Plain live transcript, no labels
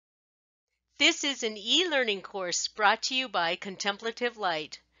This is an e-learning course brought to you by Contemplative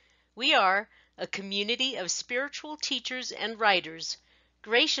Light. We are a community of spiritual teachers and writers,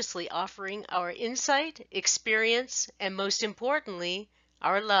 graciously offering our insight, experience, and most importantly,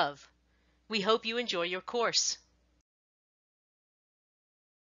 our love. We hope you enjoy your course.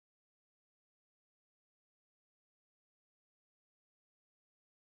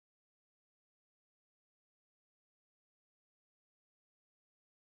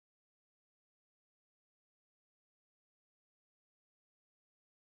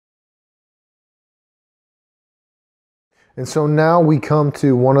 And so now we come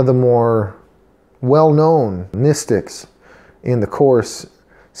to one of the more well-known mystics in the course,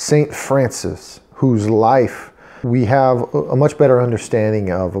 Saint Francis, whose life we have a much better understanding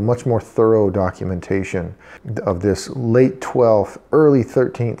of, a much more thorough documentation of this late 12th, early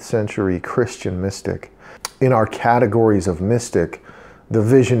 13th century Christian mystic. In our categories of mystic, the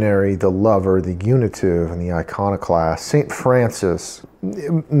visionary, the lover, the unitive, and the iconoclast, Saint Francis,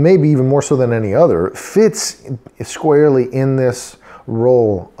 maybe even more so than any other, fits squarely in this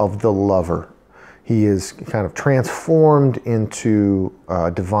role of the lover. He is kind of transformed into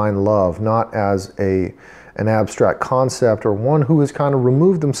divine love, not as an abstract concept or one who has kind of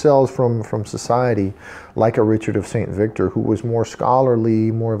removed themselves from society, like a Richard of St. Victor, who was more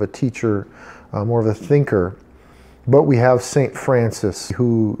scholarly, more of a teacher, more of a thinker. But we have Saint Francis,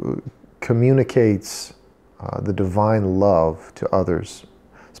 who communicates the divine love to others,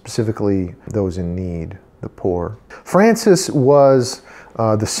 specifically those in need, the poor. Francis was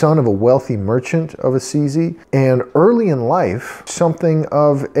the son of a wealthy merchant of Assisi, and early in life, something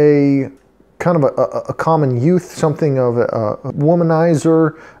of a kind of a common youth, something of a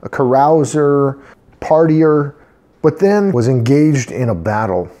womanizer, a carouser, partier, but then was engaged in a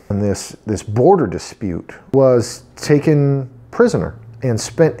battle, and this border dispute, was taken prisoner and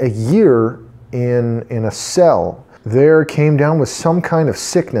spent a year in a cell. There came down with some kind of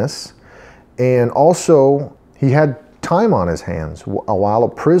sickness, and also he had time on his hands while a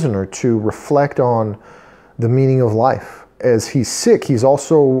prisoner to reflect on the meaning of life. As he's sick, he's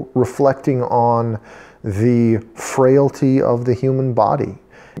also reflecting on the frailty of the human body.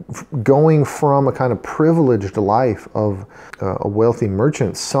 Going from a kind of privileged life of a wealthy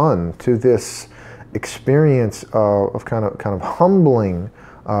merchant's son to this experience of kind of humbling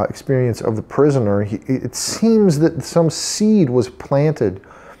experience of the prisoner, it seems that some seed was planted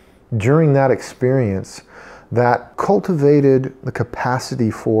during that experience that cultivated the capacity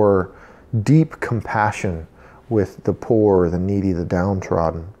for deep compassion with the poor, the needy, the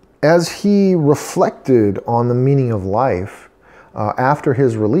downtrodden. As he reflected on the meaning of life, after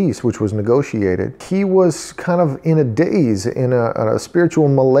his release, which was negotiated, he was kind of in a daze, in a spiritual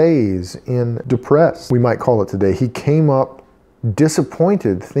malaise, depressed, we might call it today. He came up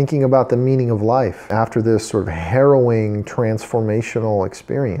disappointed, thinking about the meaning of life after this sort of harrowing, transformational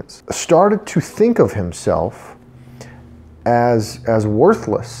experience. Started to think of himself as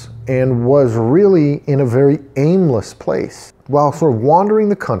worthless, and was really in a very aimless place. While sort of wandering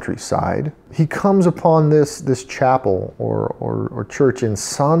the countryside, he comes upon this chapel or church in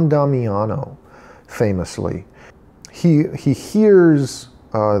San Damiano, famously. He hears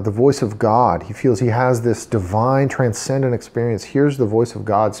the voice of God. He feels he has this divine, transcendent experience, hears the voice of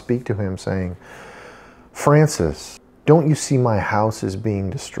God speak to him saying, "Francis, don't you see my house is being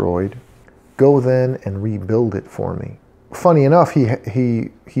destroyed? Go then and rebuild it for me." Funny enough,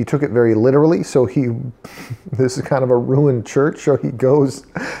 he took it very literally, so this is kind of a ruined church, so he goes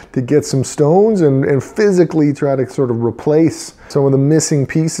to get some stones and physically try to sort of replace some of the missing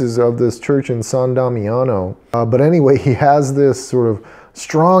pieces of this church in San Damiano. But anyway, he has this sort of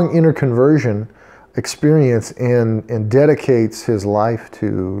strong inner conversion experience and dedicates his life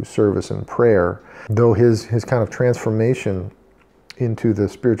to service and prayer, though his kind of transformation into the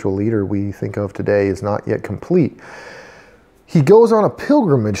spiritual leader we think of today is not yet complete. He goes on a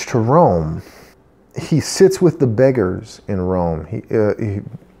pilgrimage to Rome. He sits with the beggars in Rome.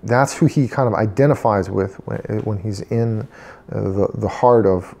 That's who he kind of identifies with when he's in the heart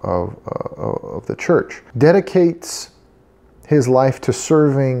of the church. Dedicates his life to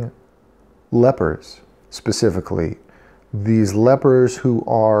serving lepers, specifically. These lepers who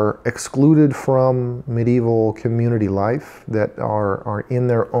are excluded from medieval community life, that are in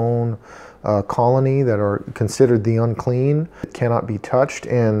their own colony, that are considered the unclean, cannot be touched.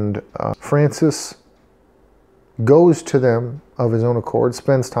 And Francis goes to them of his own accord,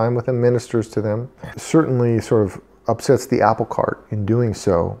 spends time with them, ministers to them, certainly sort of upsets the apple cart in doing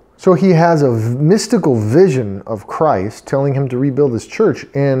so. So he has a mystical vision of Christ telling him to rebuild his church,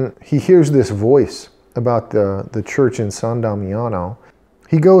 and he hears this voice about the church in San Damiano.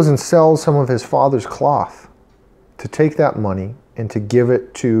 He goes and sells some of his father's cloth to take that money and to give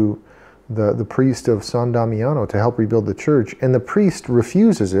it to the priest of San Damiano to help rebuild the church. And the priest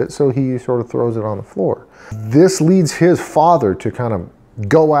refuses it, so he sort of throws it on the floor. This leads his father to kind of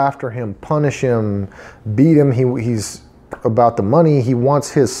go after him, punish him, beat him. He's about the money. He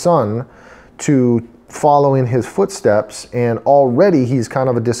wants his son to follow in his footsteps, and already he's kind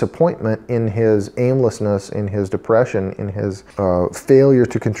of a disappointment in his aimlessness, in his depression, in his failure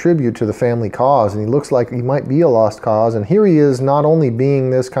to contribute to the family cause. And he looks like he might be a lost cause, and here he is not only being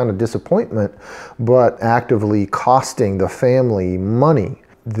this kind of disappointment, but actively costing the family money.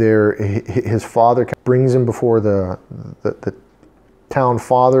 His father brings him before the town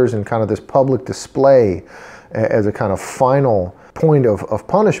fathers in kind of this public display as a kind of final point of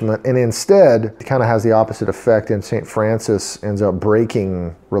punishment, and instead it kind of has the opposite effect, and St. Francis ends up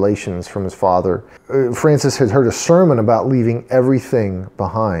breaking relations from his father. Francis had heard a sermon about leaving everything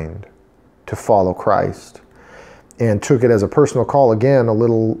behind to follow Christ, and took it as a personal call, again a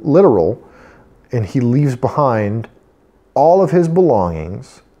little literal, and he leaves behind all of his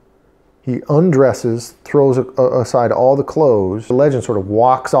belongings. He undresses, throws aside all the clothes. The legend sort of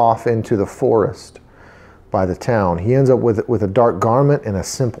walks off into the forest by the town. He ends up with a dark garment and a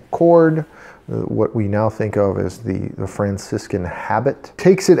simple cord, what we now think of as the Franciscan habit.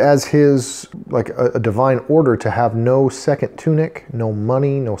 Takes it as his, like a divine order, to have no second tunic, no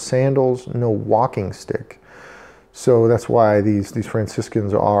money, no sandals, no walking stick. So that's why these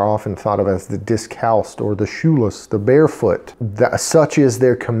Franciscans are often thought of as the discalced or the shoeless, the barefoot. Such is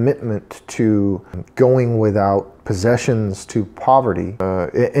their commitment to going without possessions, to poverty.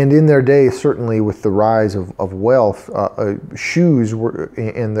 And in their day, certainly with the rise of wealth, shoes were,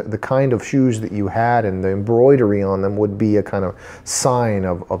 and the kind of shoes that you had and the embroidery on them would be a kind of sign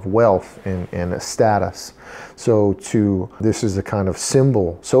of wealth and a status. So this is a kind of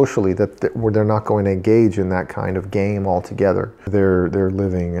symbol socially where they're not going to engage in that kind of game altogether. They're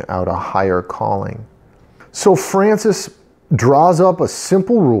living out a higher calling. So Francis draws up a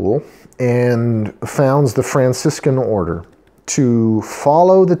simple rule and founds the Franciscan order to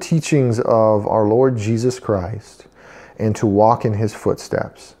follow the teachings of our Lord Jesus Christ and to walk in his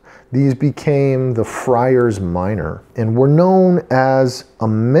footsteps. These became the Friars Minor and were known as a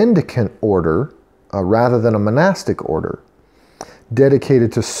mendicant order rather than a monastic order,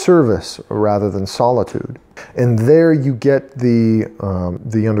 dedicated to service rather than solitude. And there you get the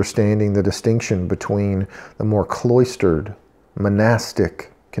understanding, the distinction between the more cloistered monastic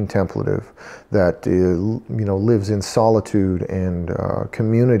contemplative that lives in solitude and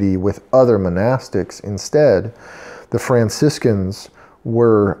community with other monastics. Instead, the Franciscans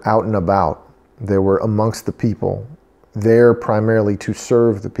were out and about. They were amongst the people, there primarily to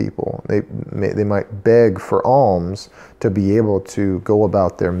serve the people. They might beg for alms to be able to go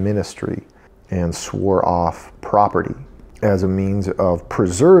about their ministry, and swore off property as a means of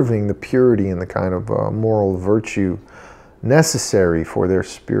preserving the purity and the kind of moral virtue necessary for their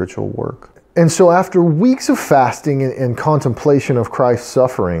spiritual work. And so after weeks of fasting and contemplation of Christ's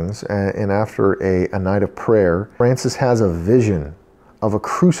sufferings, and after a night of prayer, Francis has a vision of a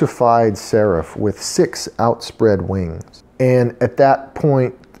crucified seraph with 6 outspread wings. And at that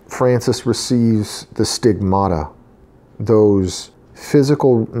point, Francis receives the stigmata, those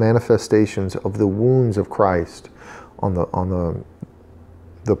physical manifestations of the wounds of Christ on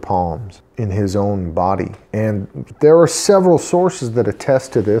the palms in his own body. And there are several sources that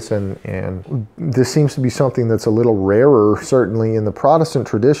attest to this, and this seems to be something that's a little rarer, certainly in the Protestant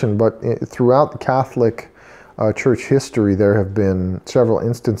tradition, but throughout the Catholic church history, there have been several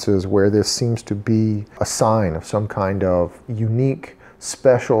instances where this seems to be a sign of some kind of unique,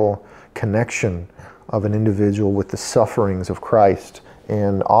 special connection of an individual with the sufferings of Christ,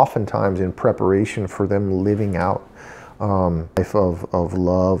 and oftentimes in preparation for them living out life of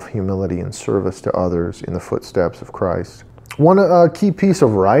love, humility, and service to others in the footsteps of Christ. One key piece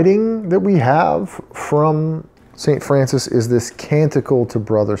of writing that we have from St. Francis is this canticle to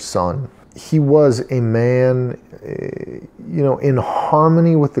Brother Sun. He was a man, in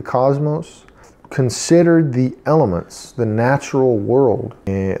harmony with the cosmos, considered the elements, the natural world,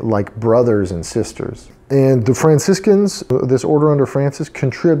 like brothers and sisters. And the Franciscans, this order under Francis,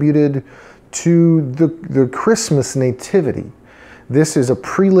 contributed to the Christmas nativity. This is a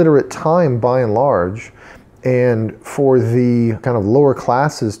pre-literate time by and large, and for the kind of lower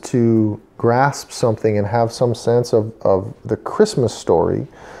classes to grasp something and have some sense of the Christmas story.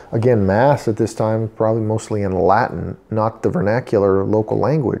 Again, Mass at this time probably mostly in Latin, not the vernacular local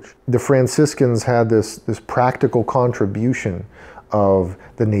language. The Franciscans had this practical contribution of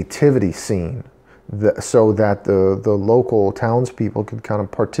the nativity scene, so that the local townspeople could kind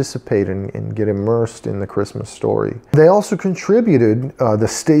of participate and get immersed in the Christmas story. They also contributed the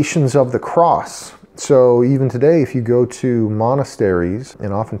Stations of the Cross. So even today, if you go to monasteries,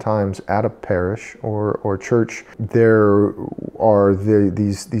 and oftentimes at a parish or church, there are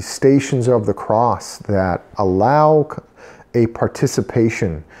these Stations of the Cross that allow a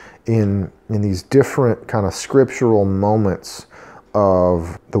participation in these different kind of scriptural moments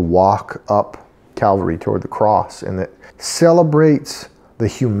of the walk up Calvary toward the cross, and that celebrates the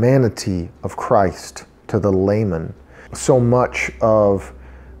humanity of Christ to the layman. So much of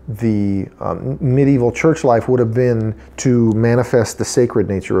the medieval church life would have been to manifest the sacred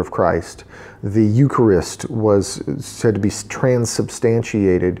nature of Christ. The Eucharist was said to be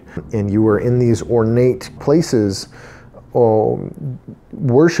transubstantiated, and you were in these ornate places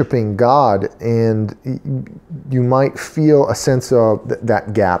worshiping God, and you might feel a sense of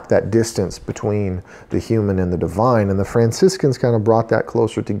that gap, that distance between the human and the divine. And the Franciscans kind of brought that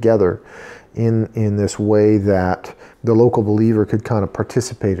closer together in this way that the local believer could kind of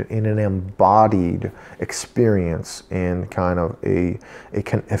participate in an embodied experience and kind of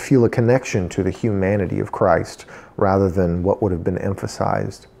feel a connection to the humanity of Christ rather than what would have been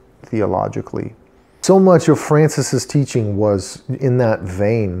emphasized theologically. So much of Francis's teaching was in that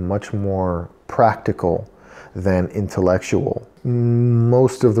vein, much more practical than intellectual.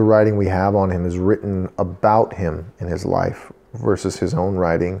 Most of the writing we have on him is written about him in his life versus his own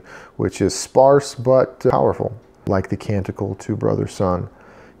writing, which is sparse but powerful, like the canticle to Brother Son.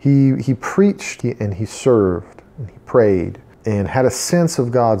 He preached and he served and he prayed and had a sense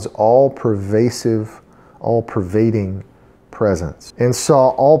of God's all-pervasive, all-pervading presence, and saw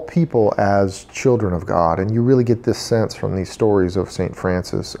all people as children of God. And you really get this sense from these stories of St.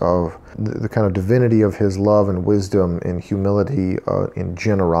 Francis of the kind of divinity of his love and wisdom and humility and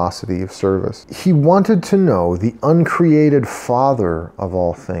generosity of service. He wanted to know the uncreated Father of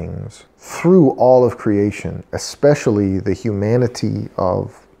all things through all of creation, especially the humanity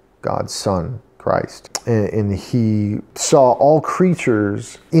of God's Son, Christ. And he saw all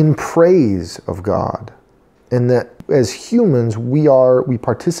creatures in praise of God, and that as humans, we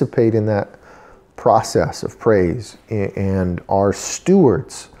participate in that process of praise and are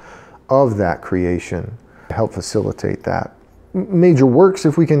stewards of that creation to help facilitate that. Major works,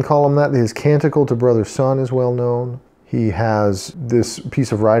 if we can call them that. His canticle to Brother Son is well known. He has this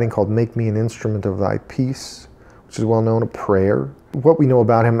piece of writing called Make Me an Instrument of Thy Peace, which is well known, a prayer. What we know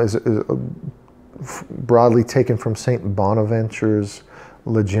about him is broadly taken from St. Bonaventure's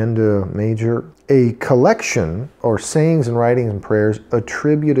Legenda Major, a collection or sayings and writings and prayers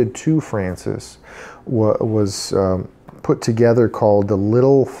attributed to Francis was put together called The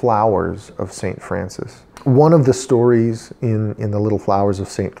Little Flowers of St. Francis. One of the stories in The Little Flowers of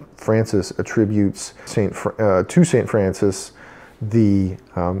St. Francis attributes to St. Francis the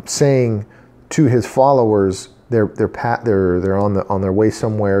saying to his followers. They're on their way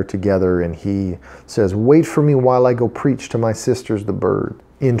somewhere together, and he says, "Wait for me while I go preach to my sisters the bird."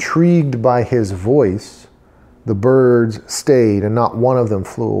 Intrigued by his voice, the birds stayed, and not one of them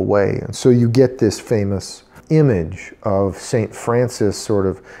flew away. And so you get this famous image of St. Francis sort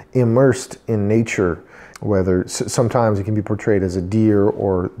of immersed in nature, whether sometimes it can be portrayed as a deer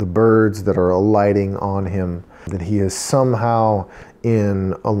or the birds that are alighting on him, that he is somehow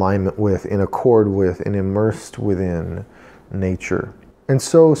in alignment with, in accord with, and immersed within nature. And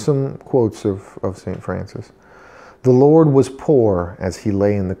so some quotes of St. Francis. "The Lord was poor as he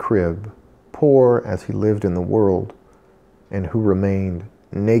lay in the crib, poor as he lived in the world, and who remained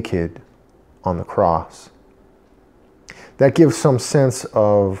naked on the cross." That gives some sense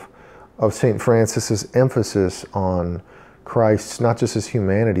of St. Francis's emphasis on Christ's, not just his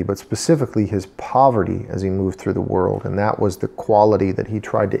humanity, but specifically his poverty as he moved through the world. And that was the quality that he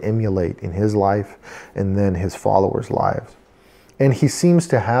tried to emulate in his life and then his followers' lives. And he seems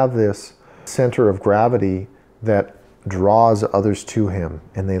to have this center of gravity that draws others to him,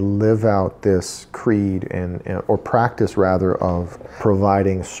 and they live out this creed or practice rather of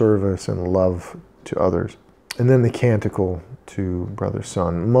providing service and love to others. And then the canticle to Brother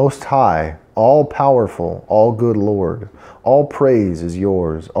Son. "Most High, all-powerful, all-good Lord, all praise is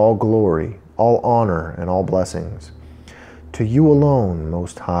yours, all glory, all honor, and all blessings. To you alone,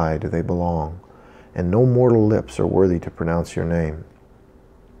 Most High, do they belong, and no mortal lips are worthy to pronounce your name.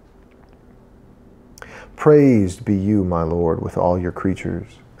 Praised be you, my Lord, with all your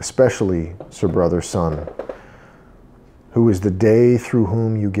creatures, especially Sir Brother Son, who is the day through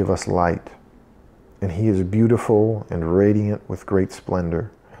whom you give us light, and he is beautiful and radiant with great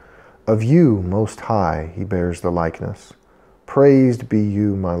splendor. Of you, Most High, he bears the likeness. Praised be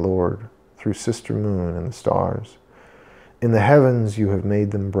you, my Lord, through sister moon and the stars. In the heavens you have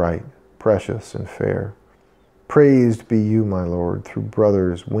made them bright, precious and fair. Praised be you, my Lord, through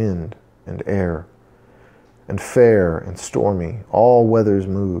brothers wind and air, and fair and stormy, all weather's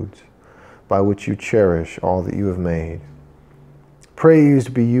moods, by which you cherish all that you have made.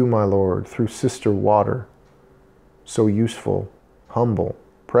 Praised be you, my Lord, through sister water, so useful, humble,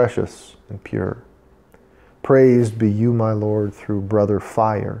 precious, and pure. Praised be you, my Lord, through brother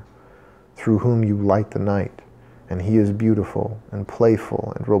fire, through whom you light the night, and he is beautiful and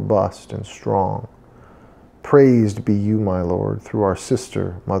playful and robust and strong. Praised be you, my Lord, through our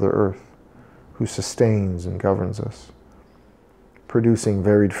sister, Mother Earth, who sustains and governs us, producing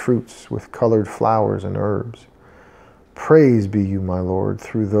varied fruits with colored flowers and herbs. Praise be you, my Lord,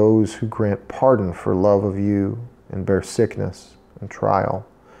 through those who grant pardon for love of you and bear sickness and trial.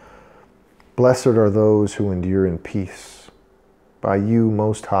 Blessed are those who endure in peace. By you,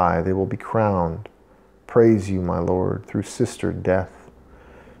 Most High, they will be crowned. Praise you, my Lord, through sister Death,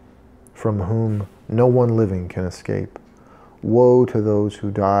 from whom no one living can escape. Woe to those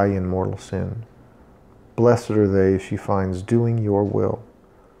who die in mortal sin. Blessed are they she finds doing your will.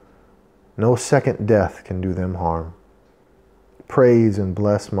 No second death can do them harm. Praise and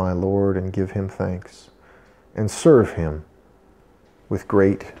bless my Lord and give him thanks, and serve him with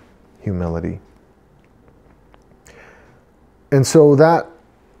great humility. And so that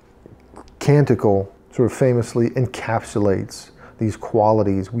canticle sort of famously encapsulates these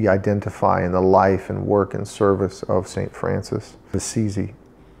qualities we identify in the life and work and service of St. Francis of Assisi.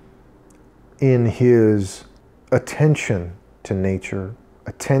 In his attention to nature,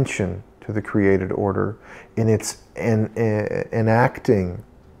 attention to the created order, in its enacting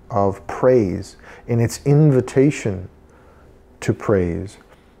of praise, in its invitation to praise,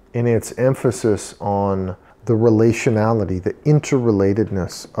 in its emphasis on the relationality, the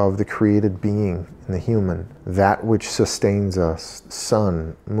interrelatedness of the created being in the human, that which sustains us,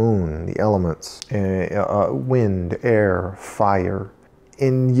 sun, moon, the elements, wind, air, fire,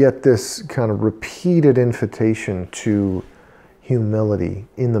 and yet this kind of repeated invitation to humility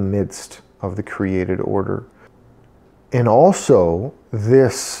in the midst of the created order. And also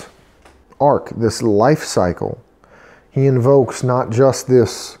this arc, this life cycle, he invokes not just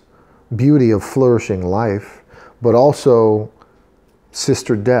this beauty of flourishing life, but also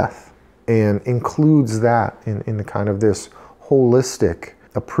sister death, and includes that in the kind of this holistic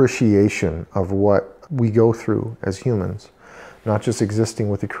appreciation of what we go through as humans, not just existing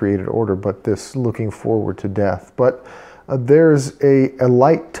with the created order, but this looking forward to death. But there's a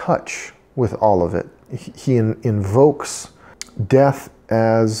light touch with all of it. He invokes death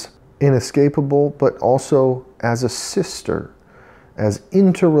as inescapable, but also as a sister, as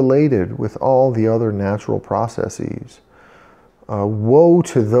interrelated with all the other natural processes. Woe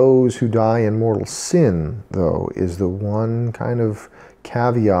to those who die in mortal sin, though, is the one kind of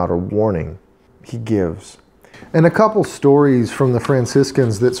caveat or warning he gives. And a couple stories from the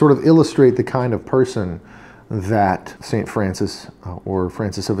Franciscans that sort of illustrate the kind of person that St. Francis or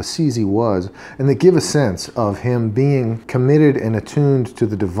Francis of Assisi was, and that give a sense of him being committed and attuned to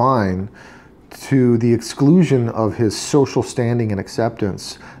the divine to the exclusion of his social standing and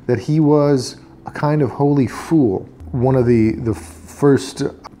acceptance, that he was a kind of holy fool. One of the first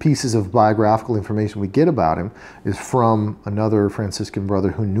pieces of biographical information we get about him is from another Franciscan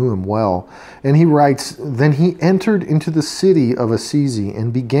brother who knew him well. And he writes, "Then he entered into the city of Assisi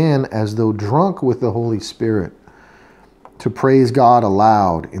and began, as though drunk with the Holy Spirit, to praise God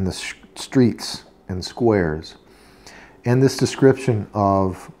aloud in the streets and squares." And this description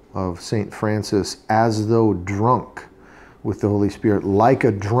of St. Francis as though drunk with the Holy Spirit, like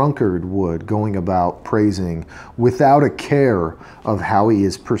a drunkard would, going about praising without a care of how he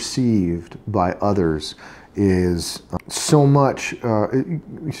is perceived by others, is so much,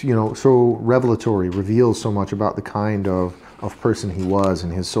 so revelatory, reveals so much about the kind of person he was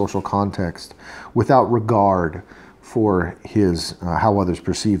in his social context, without regard for his how others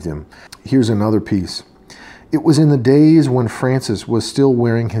perceived him. Here's another piece. "It was in the days when Francis was still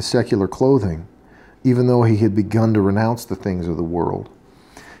wearing his secular clothing, even though he had begun to renounce the things of the world.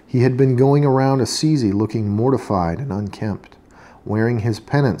 He had been going around Assisi looking mortified and unkempt, wearing his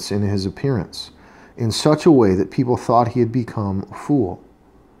penance in his appearance, in such a way that people thought he had become a fool.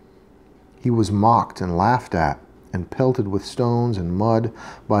 He was mocked and laughed at, and pelted with stones and mud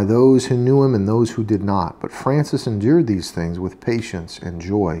by those who knew him and those who did not. But Francis endured these things with patience and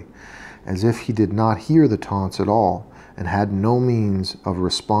joy, as if he did not hear the taunts at all, and had no means of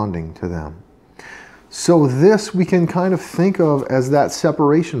responding to them." So this we can kind of think of as that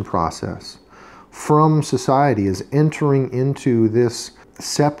separation process from society, as entering into this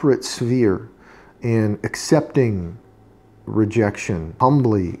separate sphere and accepting rejection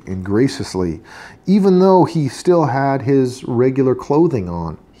humbly and graciously, even though he still had his regular clothing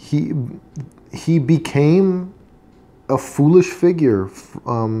on. He became a foolish figure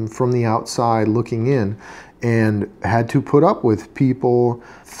from the outside looking in, and had to put up with people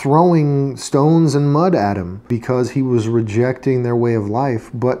throwing stones and mud at him because he was rejecting their way of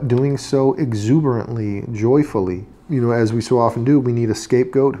life, but doing so exuberantly, joyfully. You know, as we so often do, we need a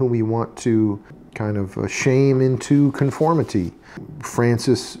scapegoat whom we want to kind of shame into conformity.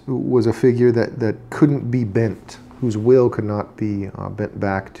 Francis was a figure that couldn't be bent, whose will could not be bent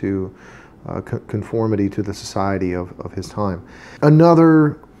back to conformity to the society of his time.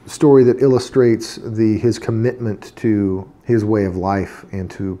 Another story that illustrates his commitment to his way of life and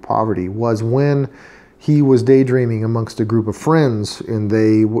to poverty was when he was daydreaming amongst a group of friends, and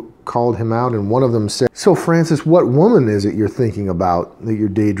they called him out, and one of them said, "So Francis, what woman is it you're thinking about, that you're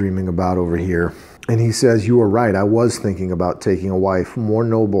daydreaming about over here?" And he says, "You are right, I was thinking about taking a wife more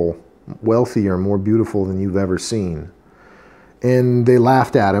noble, wealthier, more beautiful than you've ever seen." And they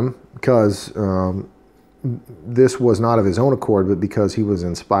laughed at him because this was not of his own accord, but because he was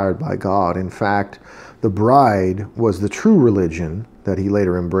inspired by God. In fact, the bride was the true religion that he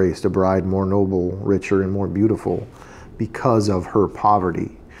later embraced, a bride more noble, richer, and more beautiful because of her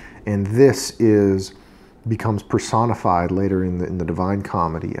poverty. And this becomes personified later in the Divine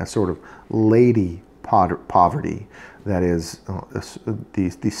Comedy as sort of lady poverty, that is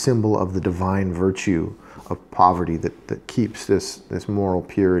the symbol of the divine virtue of poverty that keeps this moral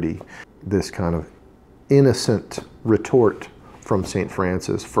purity. This kind of innocent retort from St.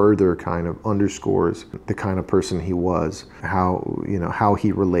 Francis further kind of underscores the kind of person he was, how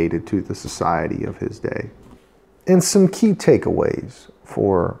he related to the society of his day. And some key takeaways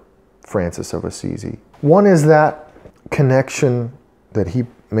for Francis of Assisi. One is that connection that he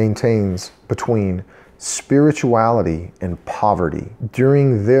maintains between spirituality and poverty.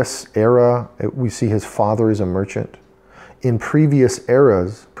 During this era, we see his father is a merchant. In previous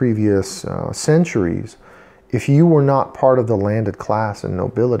eras, previous centuries, if you were not part of the landed class and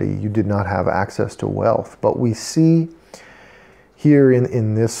nobility, you did not have access to wealth. But we see here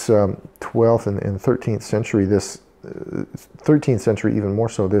in this 12th and 13th century, this 13th century even more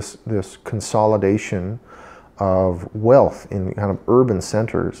so, this consolidation of wealth in kind of urban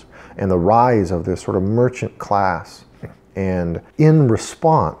centers and the rise of this sort of merchant class. And in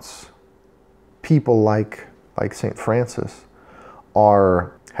response, people like St. Francis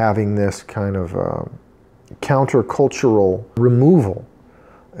are having this kind of countercultural removal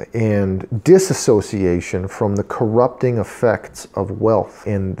and disassociation from the corrupting effects of wealth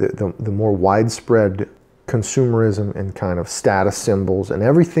and the more widespread consumerism and kind of status symbols and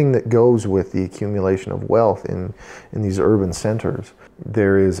everything that goes with the accumulation of wealth in these urban centers.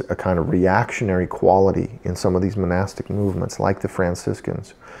 There is a kind of reactionary quality in some of these monastic movements, like the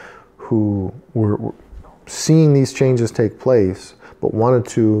Franciscans, who were seeing these changes take place, but wanted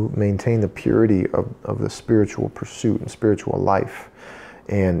to maintain the purity of the spiritual pursuit and spiritual life,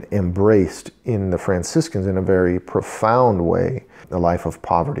 and embraced in the Franciscans in a very profound way the life of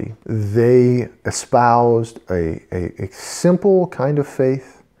poverty. They espoused a simple kind of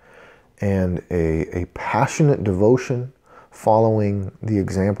faith and a passionate devotion following the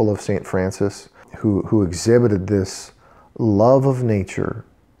example of St. Francis, who exhibited this love of nature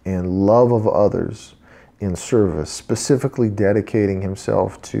and love of others in service, specifically dedicating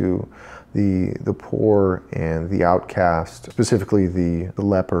himself to the poor and the outcast, specifically the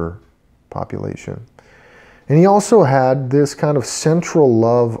leper population. And he also had this kind of central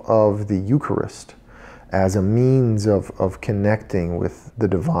love of the Eucharist as a means of connecting with the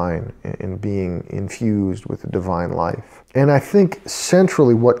divine and being infused with the divine life. And I think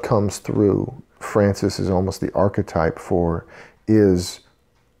centrally what comes through Francis is almost the archetype for is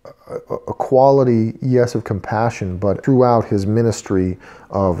a quality, yes, of compassion, but throughout his ministry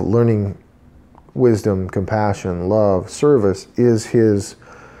of learning wisdom, compassion, love, service, is his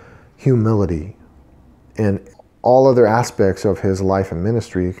humility. And all other aspects of his life and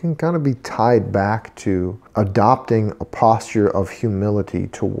ministry can kind of be tied back to adopting a posture of humility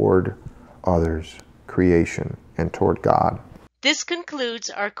toward others, creation, and toward God. This concludes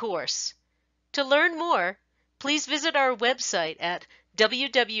our course. To learn more, please visit our website at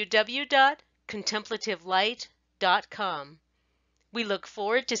www.contemplativelight.com. We look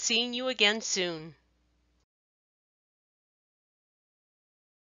forward to seeing you again soon.